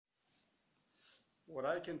What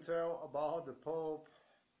I can tell about the Pope,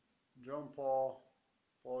 John Paul,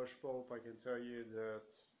 Polish Pope, I can tell you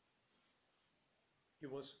that he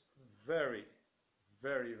was very,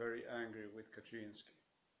 very angry with Kaczynski.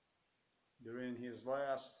 During his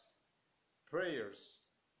last prayers,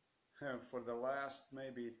 for the last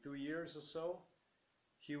maybe 2 years or so,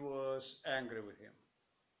 he was angry with him.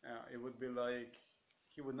 It would be like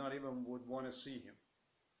he would not even would want to see him.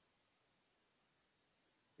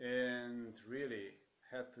 And really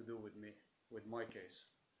had to do with me, with my case.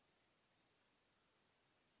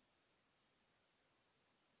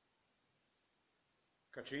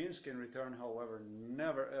 Kaczynski in return, however,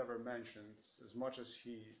 never ever mentioned, as much as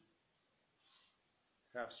he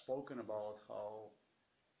have spoken about how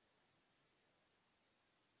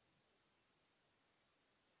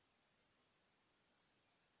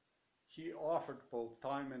he offered Pope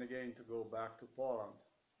time and again to go back to Poland.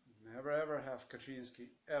 Never ever have Kaczynski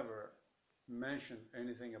ever mentioned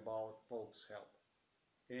anything about Pope's help,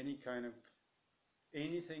 anything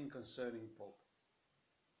concerning Pope.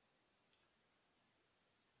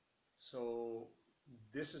 So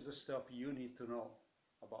this is the stuff you need to know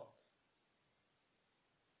about.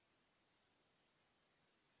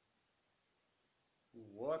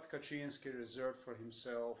 What Kaczynski reserved for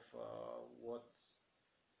himself,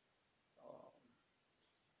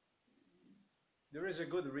 there is a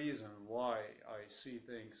good reason why I see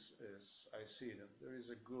things as I see them. There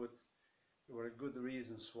were good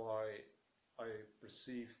reasons why I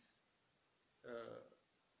perceived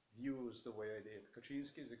views the way I did.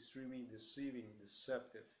 Kaczynski is extremely deceiving,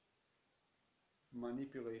 deceptive,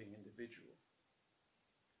 manipulating individual.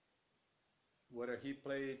 Whether he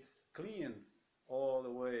played clean all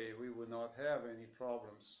the way, we would not have any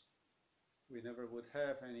problems. We never would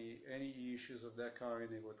have any issues of that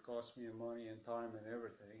kind. It would cost me money and time and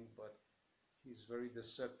everything, but he's very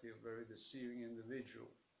deceptive, very deceiving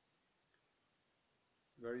individual,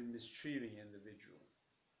 very mischieving individual.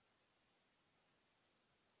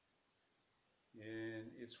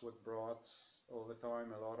 And it's what brought over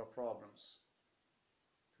time a lot of problems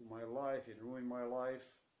to my life. It ruined my life,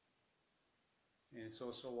 and it's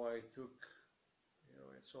also why I took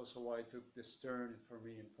this turn for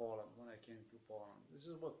me in Poland when I came to Poland. This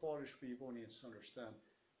is what Polish people need to understand.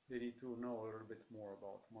 They need to know a little bit more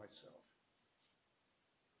about myself.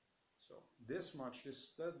 So this much,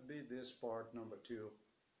 that'd be this part number 2.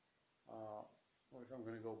 Or if I'm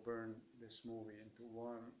going to go burn this movie into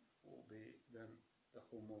one, will be then the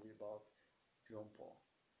whole movie about John Paul.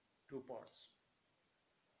 2 parts.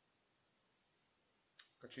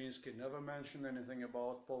 Kaczynski never mentioned anything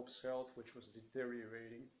about Pope's health, which was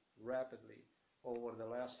deteriorating rapidly over the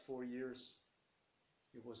last 4 years.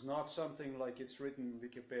 It was not something like it's written in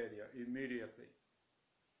Wikipedia immediately.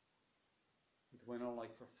 It went on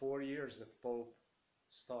like for 4 years that Pope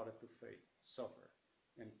started to suffer.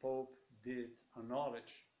 And Pope did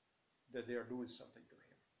acknowledge that they are doing something to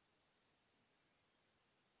him.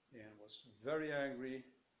 And was very angry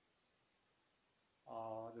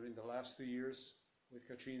during the last 2 years with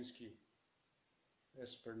Kaczynski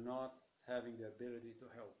as per not having the ability to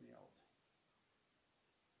help me out.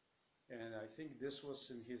 And I think this was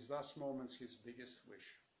in his last moments his biggest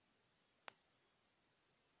wish.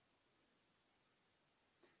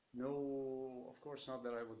 No, of course not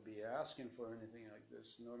that I would be asking for anything like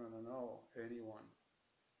this. No, anyone.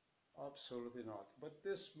 Absolutely not. But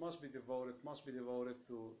this must be devoted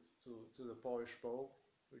to the Polish Pope,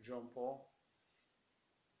 to John Paul.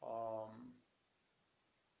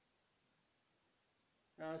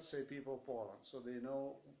 I'd say people of Poland, so they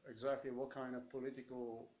know exactly what kind of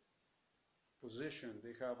political position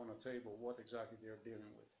they have on the table, what exactly they're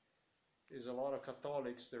dealing with. There's a lot of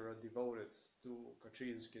Catholics that are devoted to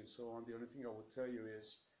Kaczynski and so on. The only thing I would tell you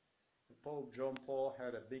is the Pope John Paul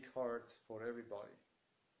had a big heart for everybody.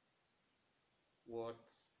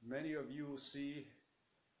 What many of you see,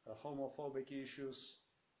 homophobic issues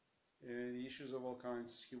and issues of all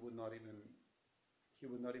kinds, he would not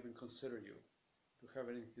even consider you to have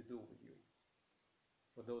anything to do with you,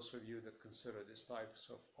 for those of you that consider these types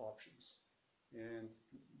of options. And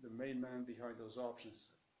the main man behind those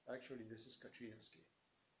options, actually this is Kaczynski.